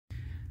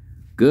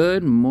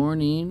Good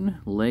morning,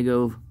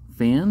 Lego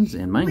fans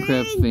and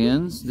Minecraft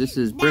fans. This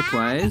is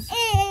Brickwise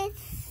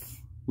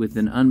with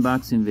an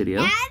unboxing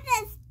video. That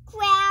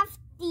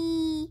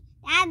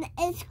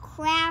is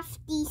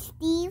Crafty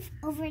Steve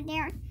over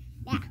there.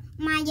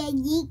 My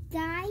elite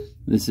guy.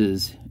 This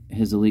is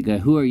his elite guy.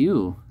 Who are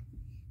you?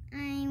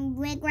 I'm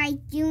Brickwise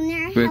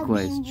Jr.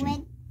 Brickwise Jr.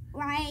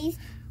 Brickwise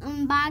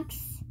unbox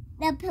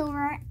the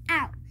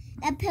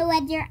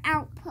Pillager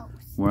Outpost.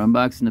 We're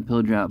unboxing the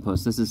Pillager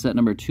Outpost. This is set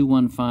number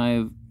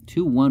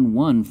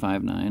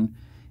 21159.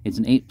 It's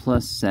an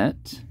 8+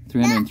 set,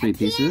 303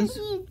 pieces.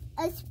 TNT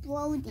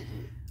exploding.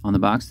 On the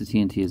box, the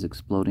TNT is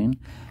exploding.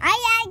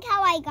 I like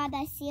how I got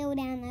a shield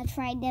and a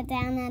trident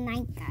and a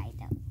night guy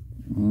though.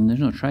 There's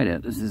no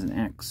trident. This is an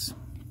X.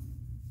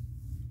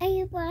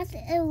 I thought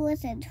it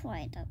was a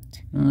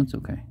trident. Oh, that's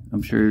okay.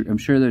 I'm sure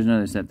there's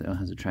another set that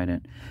has a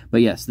trident.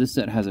 But yes, this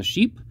set has a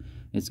sheep.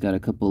 It's got a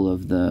couple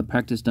of the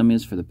practice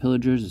dummies for the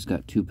pillagers. It's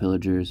got 2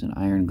 pillagers, an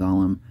iron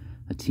golem,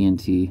 a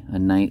TNT, a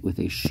knight with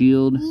a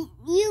shield,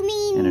 you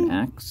mean, and an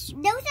axe.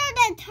 Those are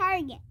the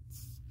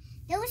targets.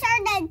 Those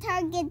are the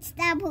targets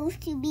that are supposed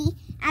to be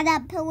at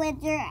a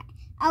Pillager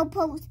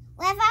Outpost.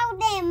 Without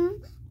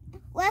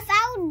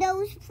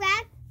those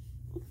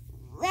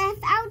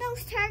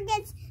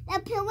targets,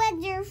 the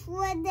pillagers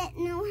wouldn't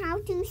know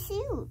how to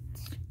shoot.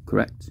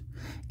 Correct.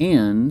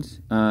 And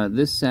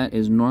this set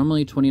is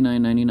normally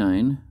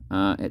 $29.99.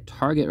 At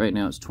Target right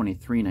now it's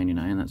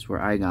 $23.99. That's where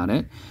I got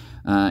it.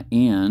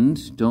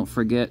 And don't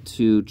forget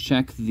to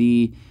check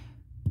the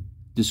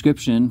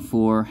description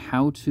for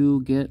how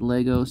to get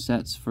Lego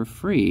sets for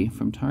free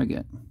from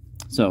Target.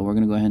 So we're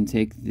going to go ahead and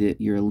take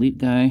your elite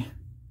guy,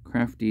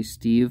 Crafty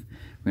Steve.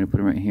 We're going to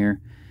put him right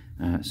here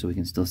so we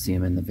can still see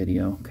him in the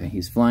video. Okay,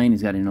 he's flying.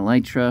 He's got an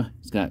elytra.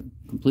 He's got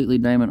completely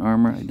diamond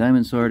armor, a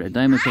diamond sword, a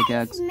diamond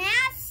pickaxe.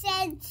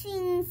 Smashed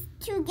things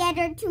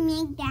together to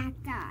make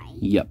that guy.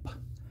 Yep.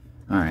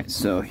 All right,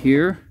 so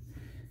here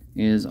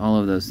is all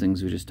of those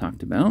things we just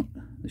talked about.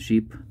 The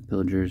sheep,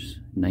 pillagers,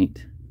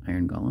 knight,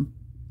 iron golem.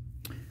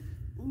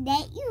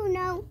 That you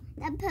know,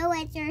 the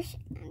pillagers,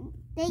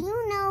 that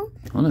you know,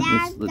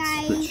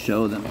 Let's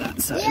show them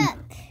that side.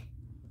 Look.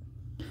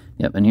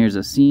 Yep, and here's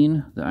a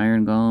scene. The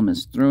iron golem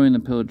is throwing the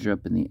pillager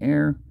up in the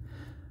air.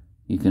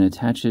 You can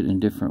attach it in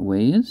different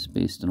ways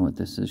based on what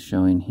this is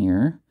showing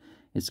here.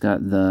 It's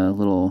got the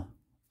little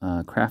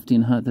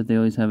crafting hut that they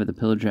always have at the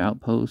Pillager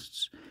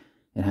Outposts.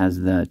 It has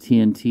the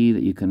TNT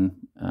that you can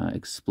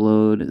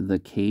explode the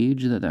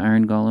cage that the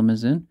iron golem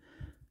is in.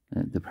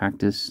 The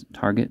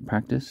target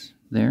practice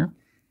there.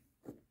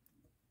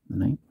 The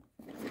knight.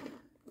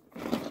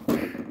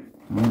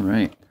 All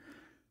right.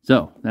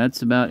 So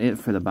that's about it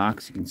for the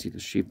box. You can see the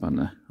sheep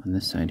on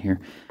this side here.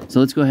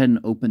 So let's go ahead and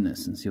open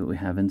this and see what we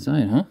have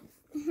inside, huh?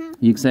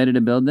 You excited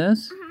to build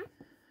this?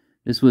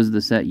 This was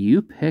the set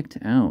you picked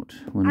out.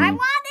 I wanted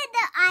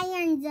the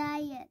iron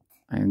giant.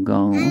 Iron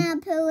golem.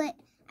 And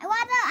I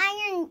want the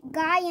iron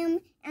golem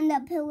and the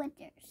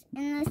pillagers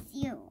and the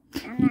seal.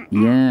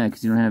 Yeah,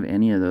 because you don't have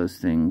any of those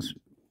things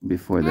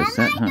before this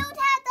set, huh? And I don't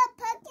have the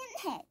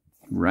pumpkin head.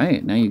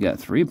 Right, now you got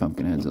 3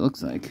 pumpkin heads, it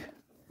looks like.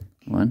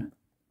 1,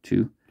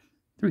 2,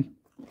 3.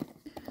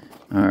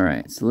 All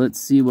right, so let's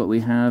see what we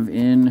have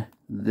in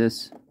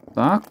this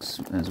box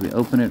as we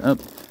open it up.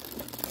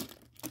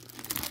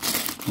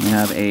 We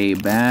have a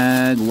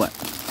bag, what?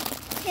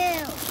 2.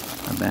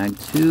 A bag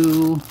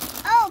 2.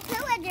 Oh,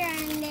 pillager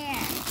in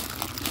there.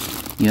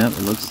 Yep,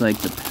 it looks like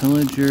the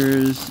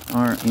pillagers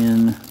are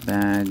in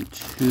bag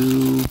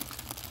 2.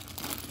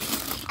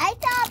 I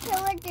saw a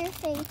pillager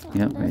face on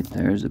Yep, right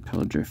there's a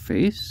pillager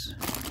face.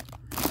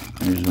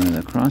 There's one of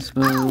the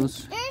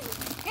crossbows. Oh,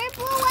 they're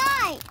blue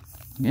eyes.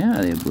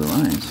 Yeah, they have blue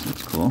eyes.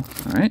 That's cool.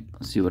 All right,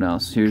 let's see what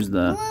else. Here's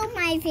the... Blue,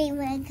 my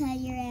favorite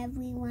color,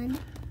 everyone.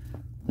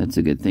 That's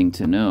a good thing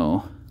to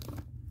know.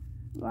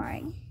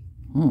 Why?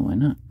 Oh, why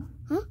not?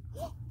 Huh?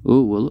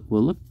 Oh, we'll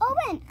look.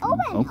 Open.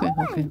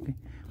 Okay.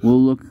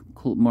 We'll look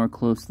more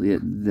closely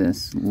at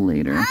this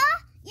later.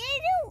 You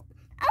do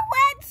a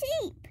red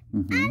sheep.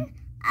 Mm-hmm. And a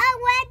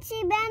red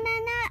sheep and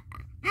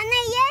a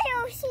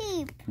yellow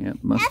sheep.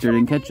 Yep, mustard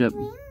and ketchup.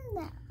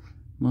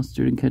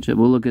 Mustard and ketchup.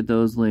 We'll look at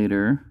those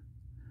later.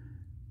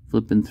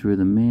 Flipping through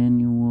the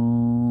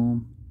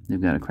manual.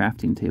 They've got a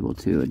crafting table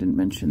too. I didn't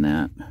mention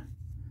that.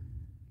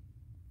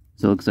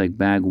 So it looks like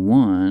bag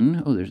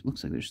 1. Oh,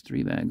 looks like there's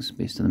 3 bags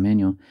based on the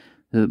manual.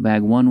 The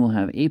bag 1 will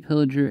have a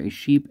pillager, a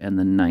sheep, and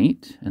the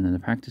knight, and then the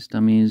practice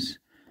dummies,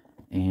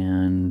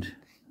 and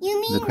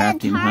the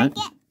crafting hut.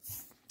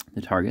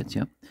 The targets,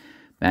 yep.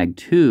 Bag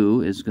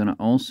 2 is going to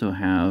also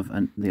have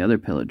the other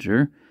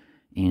pillager,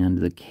 and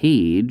the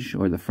cage,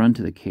 or the front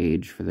of the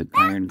cage for the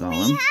iron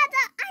golem.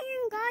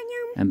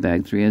 And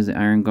bag 3 has the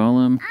iron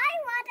golem,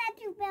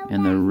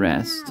 and the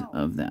rest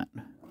of that.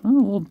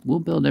 Oh, we'll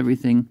build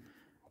everything.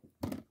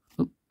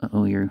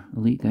 Uh-oh, your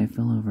elite guy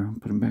fell over.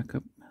 Put him back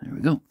up. There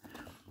we go.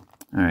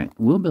 All right,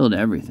 we'll build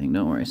everything.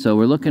 Don't worry. So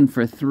we're looking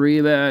for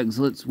 3 bags.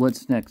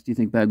 What's next? Do you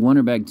think bag 1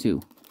 or bag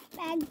 2?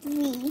 Bag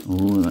 3. Oh,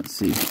 let's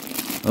see.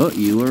 Oh,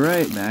 you were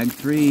right. Bag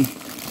 3.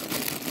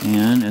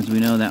 And as we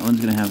know, that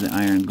one's going to have the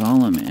Iron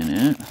Golem in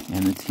it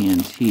and the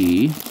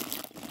TNT.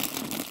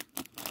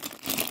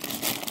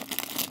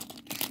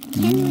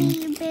 Can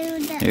we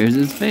build it? There's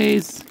his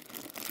face.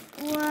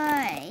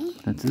 Why?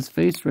 That's his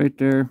face right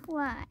there.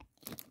 Why?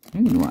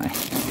 And why?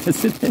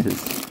 Yes, it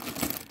is.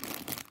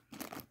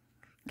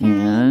 Can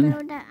And I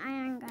build the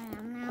Iron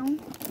Golem now?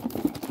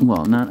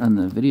 well, not on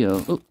the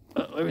video. Oh,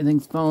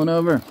 everything's falling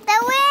over.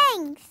 The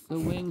wings! The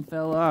wing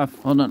fell off.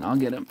 Hold on, I'll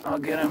get him. I'll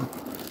get him.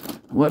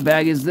 What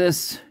bag is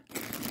this?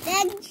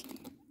 Bag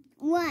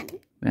 1.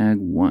 Bag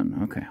 1.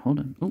 Okay, hold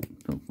on. Oh,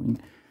 the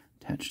wing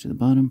attached to the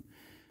bottom.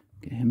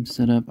 Get him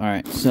set up. All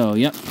right, so,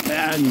 yep,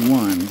 bag 1.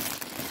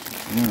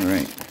 All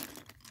right.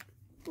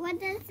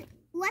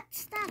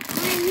 What's that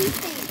orange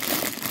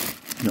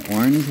face? The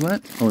orange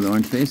what? Oh, the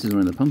orange face is one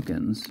of the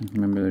pumpkins.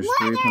 Remember there's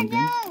 3 pumpkins?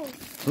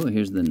 Those? Oh,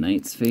 here's the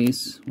knight's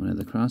face. One of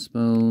the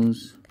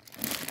crossbows.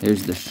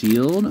 There's the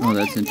shield. Oh,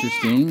 that's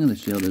interesting. The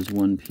shield is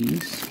 1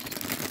 piece.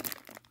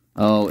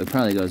 Oh, it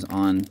probably goes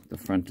on the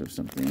front of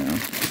something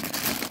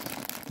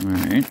else. All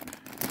right.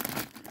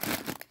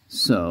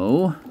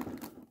 So,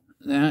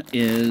 that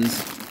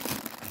is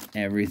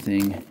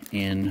everything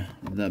in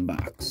the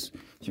box.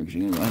 So we're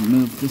going to go ahead and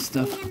move this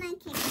stuff.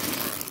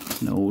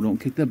 No, don't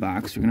kick the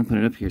box. We're going to put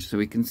it up here so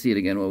we can see it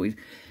again while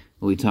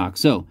we talk.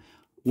 So,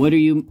 what are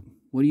you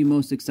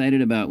most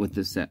excited about with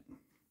this set?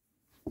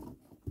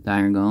 The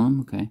Iron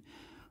Golem, okay.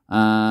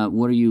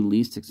 What are you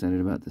least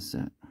excited about this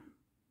set?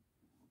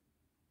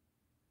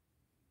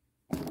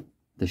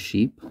 The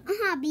sheep?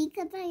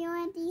 Because I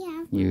already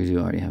have one. You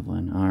already have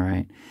one. All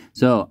right.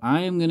 So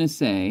I am going to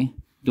say,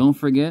 don't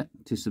forget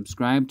to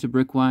subscribe to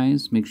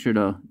Brickwise. Make sure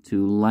to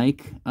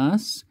like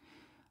us.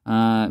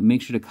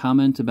 Make sure to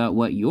comment about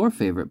what your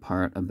favorite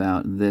part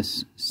about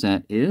this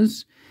set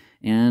is.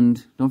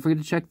 And don't forget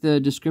to check the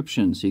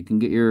description so you can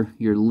get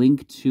your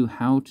link to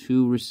how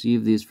to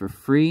receive these for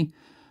free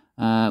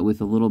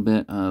with a little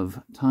bit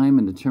of time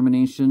and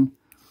determination.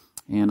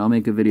 And I'll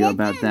make a video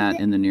about that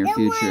in the near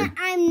future. One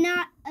I'm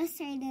not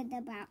excited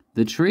about.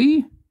 The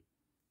tree?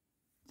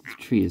 The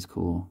tree is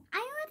cool. I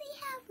already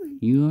have one.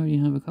 You already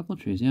have a couple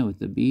trees, yeah, with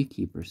the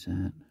beekeeper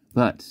set.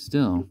 But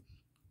still.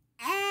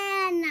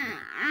 And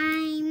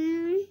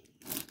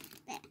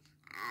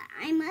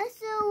I'm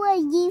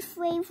also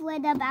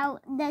afraid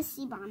about the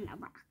sheep on the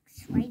box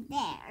right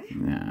there.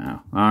 Yeah.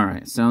 All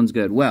right. Sounds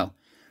good. Well,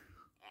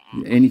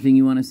 anything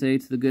you want to say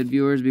to the good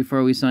viewers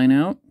before we sign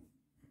out?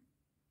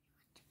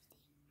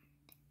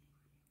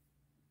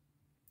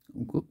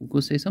 Go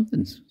say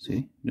something.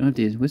 See? You don't have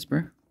to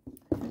whisper.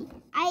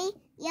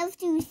 You have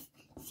to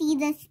see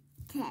this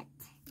set.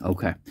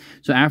 Okay.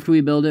 So after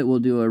we build it, we'll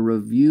do a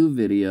review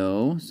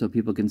video so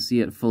people can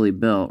see it fully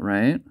built,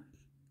 right?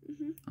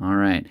 Mm-hmm. All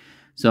right.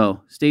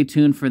 So stay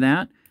tuned for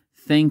that.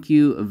 Thank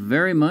you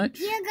very much.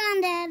 You're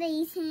gone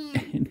Daddy's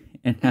hand.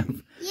 You're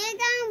gone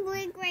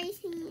Brick Ray's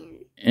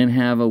hand. And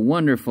have a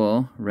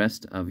wonderful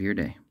rest of your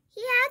day.